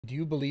Do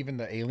you believe in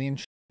the alien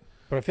shit?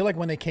 But I feel like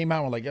when they came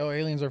out, we're like, "Oh,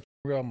 aliens are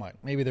real." I'm like,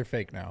 maybe they're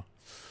fake now.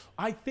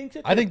 I think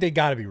they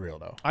got to be real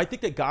though. I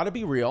think they got to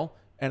be real,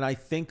 and I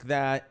think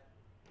that,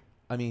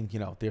 I mean, you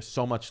know, there's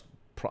so much,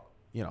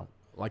 you know,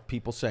 like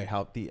people say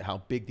how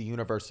big the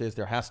universe is.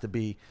 There has to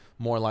be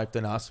more life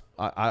than us.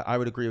 I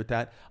would agree with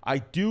that. I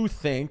do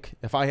think,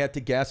 if I had to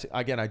guess,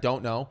 again, I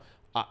don't know.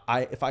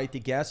 If I had to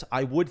guess,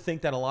 I would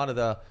think that a lot of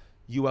the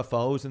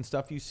UFOs and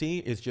stuff you see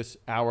is just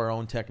our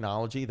own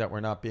technology that we're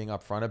not being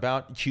upfront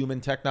about. Human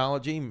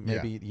technology,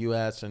 maybe the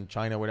US and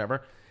China,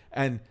 whatever.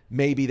 And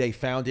maybe they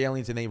found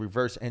aliens and they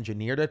reverse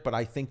engineered it. But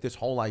I think this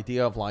whole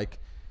idea of like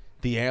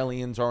the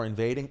aliens are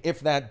invading, if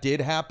that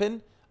did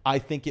happen, I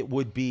think it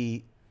would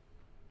be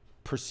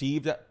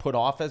perceived, put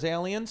off as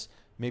aliens.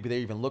 Maybe they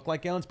even look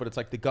like aliens, but it's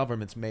like the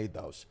government's made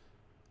those.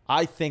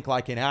 I think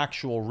like an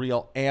actual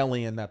real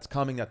alien that's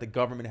coming that the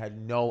government had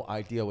no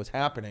idea was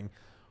happening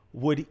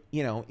would,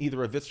 you know,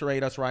 either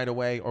eviscerate us right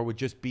away or would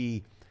just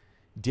be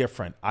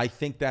different. I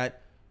think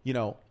that, you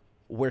know,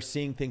 we're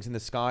seeing things in the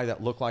sky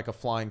that look like a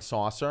flying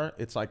saucer.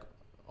 It's like,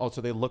 also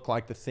they look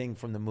like the thing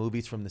from the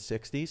movies from the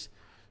 60s.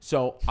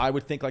 So I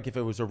would think like if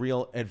it was a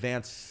real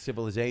advanced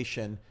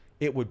civilization,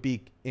 it would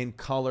be in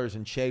colors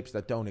and shapes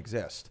that don't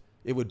exist.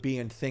 It would be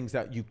in things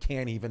that you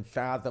can't even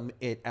fathom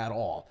it at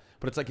all.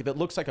 But it's like if it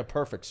looks like a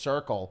perfect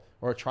circle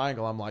or a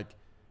triangle, I'm like,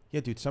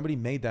 yeah, dude, somebody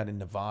made that in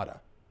Nevada.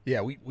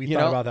 Yeah, we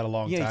thought about that a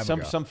long time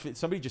ago.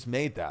 Somebody just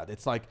made that.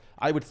 It's like,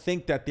 I would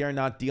think that they're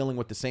not dealing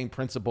with the same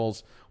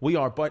principles we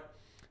are. But,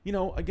 you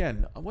know,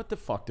 again, what the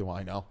fuck do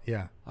I know?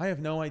 Yeah. I have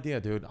no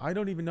idea, dude. I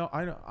don't even know.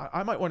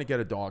 I might want to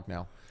get a dog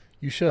now.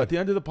 You should. At the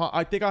end of the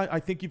I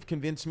think you've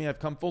convinced me. I've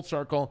come full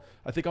circle.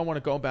 I think I want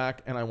to go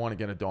back and I want to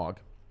get a dog.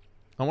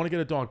 I want to get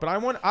a dog. But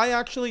I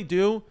actually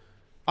do.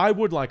 I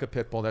would like a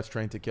pit bull that's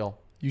trained to kill.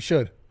 You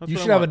should. You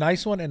should have a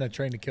nice one and a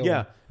trained to kill one.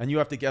 Yeah, and you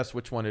have to guess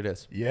which one it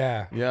is.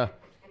 Yeah. Yeah.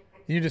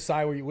 You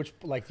decide which,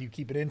 like, do you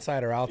keep it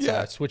inside or outside?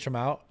 Yeah. Switch them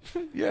out.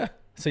 Yeah.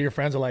 So your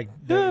friends are like,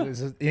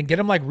 and get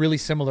them like really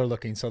similar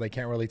looking so they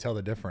can't really tell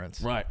the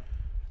difference. Right.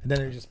 And then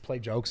they just play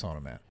jokes on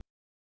them, man.